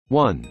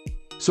1.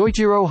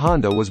 Soichiro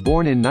Honda was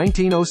born in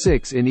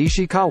 1906 in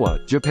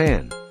Ishikawa,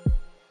 Japan.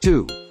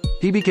 2.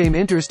 He became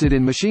interested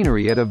in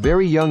machinery at a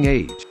very young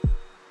age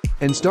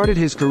and started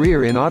his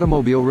career in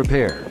automobile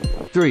repair.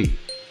 3.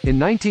 In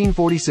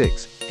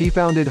 1946, he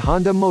founded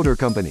Honda Motor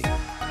Company,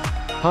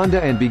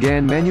 Honda, and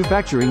began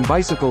manufacturing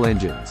bicycle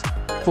engines.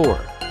 4.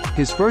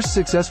 His first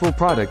successful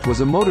product was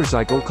a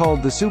motorcycle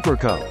called the Super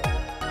Cub,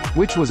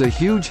 which was a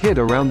huge hit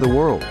around the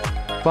world.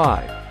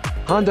 5.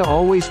 Honda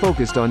always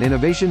focused on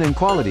innovation and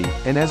quality,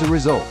 and as a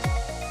result,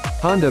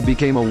 Honda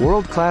became a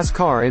world-class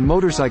car and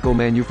motorcycle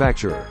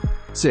manufacturer.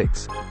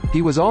 6.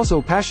 He was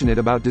also passionate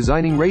about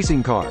designing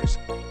racing cars,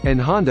 and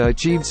Honda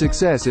achieved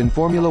success in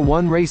Formula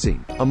One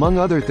racing, among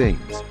other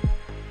things.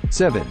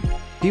 7.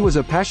 He was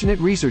a passionate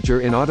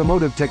researcher in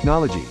automotive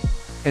technology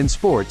and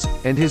sports,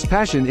 and his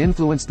passion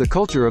influenced the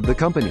culture of the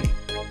company.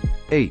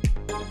 8.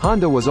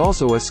 Honda was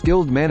also a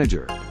skilled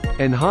manager,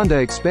 and Honda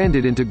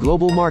expanded into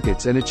global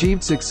markets and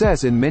achieved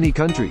success in many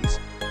countries.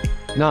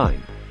 9.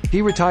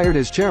 He retired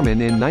as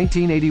chairman in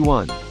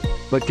 1981,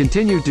 but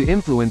continued to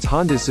influence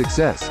Honda's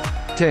success.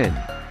 10.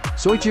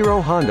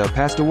 Soichiro Honda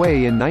passed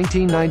away in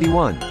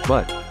 1991,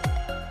 but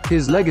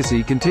his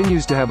legacy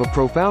continues to have a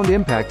profound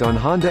impact on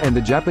Honda and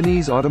the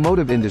Japanese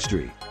automotive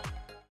industry.